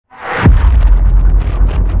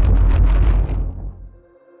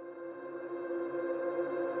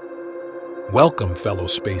Welcome, fellow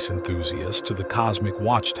space enthusiasts, to the Cosmic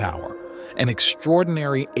Watchtower, an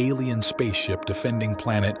extraordinary alien spaceship defending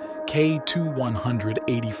planet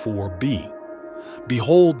K2184b.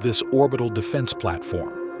 Behold this orbital defense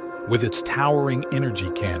platform. With its towering energy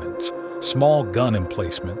cannons, small gun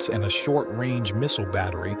emplacements, and a short-range missile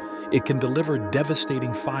battery, it can deliver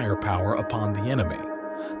devastating firepower upon the enemy.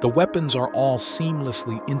 The weapons are all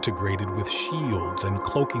seamlessly integrated with shields and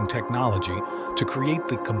cloaking technology to create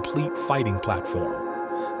the complete fighting platform.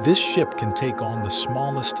 This ship can take on the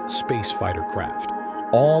smallest space fighter craft,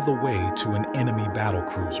 all the way to an enemy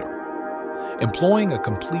battlecruiser. Employing a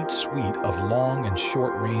complete suite of long and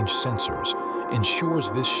short-range sensors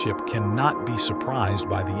ensures this ship cannot be surprised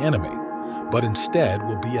by the enemy, but instead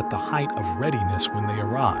will be at the height of readiness when they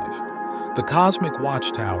arrive. The Cosmic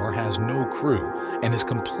Watchtower has no crew and is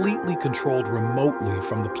completely controlled remotely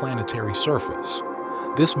from the planetary surface.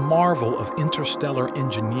 This marvel of interstellar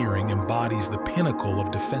engineering embodies the pinnacle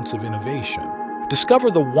of defensive innovation.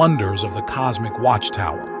 Discover the wonders of the Cosmic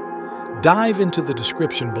Watchtower. Dive into the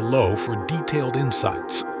description below for detailed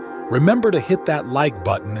insights. Remember to hit that like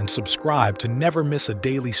button and subscribe to never miss a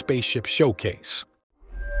Daily Spaceship showcase.